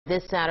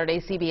This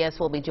Saturday, CBS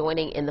will be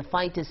joining in the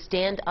fight to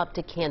stand up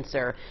to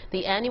cancer.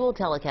 The annual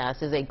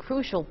telecast is a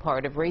crucial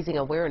part of raising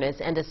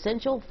awareness and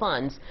essential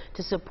funds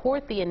to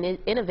support the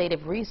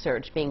innovative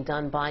research being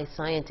done by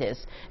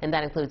scientists. And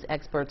that includes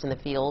experts in the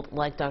field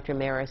like Dr.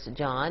 Maris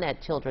John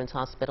at Children's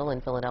Hospital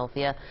in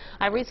Philadelphia.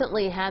 I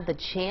recently had the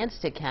chance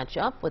to catch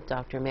up with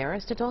Dr.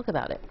 Maris to talk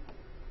about it.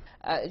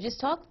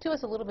 Just talk to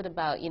us a little bit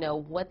about,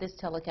 what this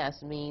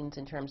telecast means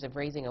in terms of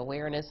raising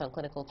awareness on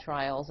clinical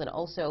trials and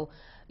also,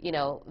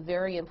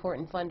 very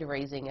important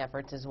fundraising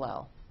efforts as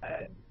well.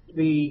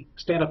 The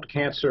Stand Up to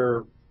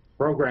Cancer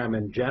program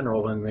in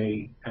general and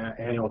the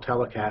annual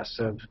telecasts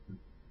have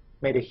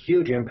made a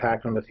huge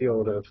impact on the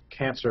field of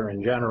cancer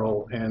in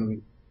general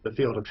and the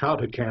field of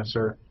childhood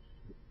cancer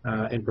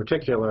in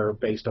particular,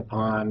 based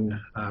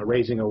upon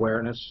raising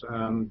awareness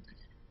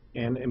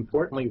and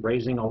importantly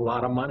raising a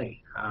lot of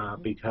money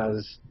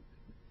because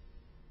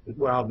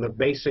while the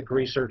basic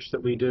research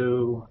that we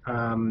do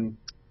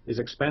is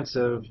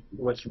expensive,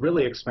 what's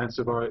really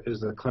expensive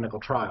is the clinical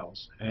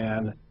trials.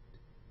 And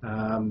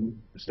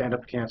Stand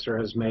Up to Cancer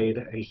has made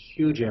a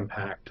huge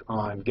impact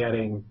on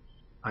getting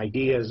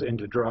ideas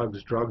into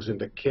drugs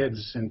into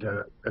kids,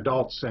 into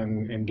adults,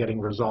 and getting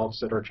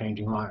results that are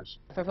changing lives.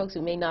 For folks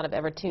who may not have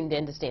ever tuned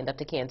in to Stand Up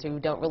to Cancer, who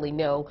don't really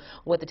know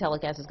what the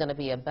telecast is going to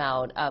be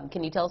about,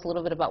 can you tell us a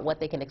little bit about what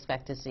they can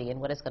expect to see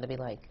and what it's going to be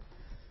like?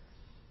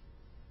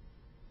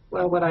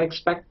 Well, what I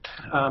expect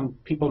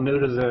people new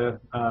to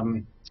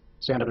the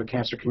Stand Up to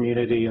Cancer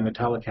community and the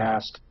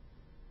telecast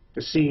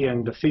to see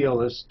and to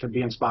feel is to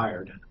be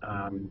inspired.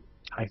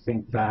 I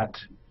think that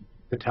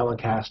the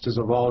telecast has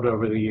evolved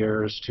over the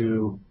years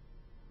to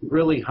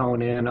really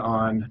hone in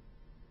on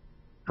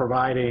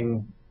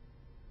providing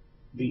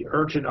the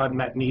urgent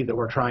unmet need that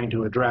we're trying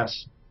to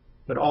address,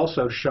 but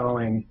also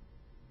showing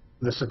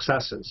the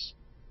successes.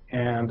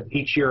 And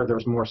each year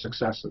there's more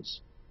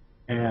successes.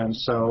 And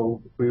so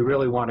we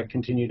really want to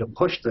continue to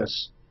push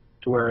this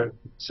to where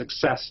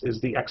success is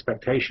the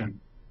expectation.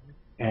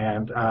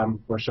 And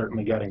we're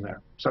certainly getting there.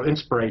 So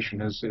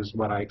inspiration is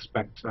what I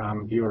expect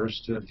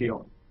viewers to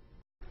feel.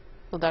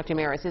 Well, Dr.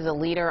 Maris is a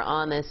leader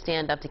on the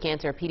Stand Up to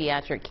Cancer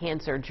Pediatric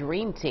Cancer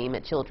Dream Team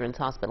at Children's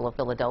Hospital of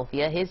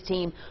Philadelphia. His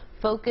team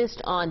focused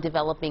on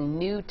developing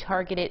new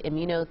targeted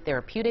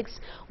immunotherapeutics,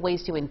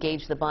 ways to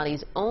engage the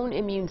body's own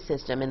immune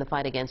system in the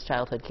fight against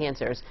childhood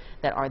cancers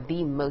that are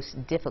the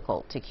most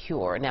difficult to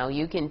cure. Now,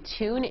 you can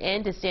tune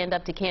in to Stand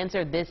Up to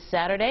Cancer this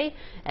Saturday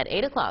at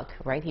 8 o'clock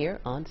right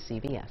here on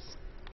CBS.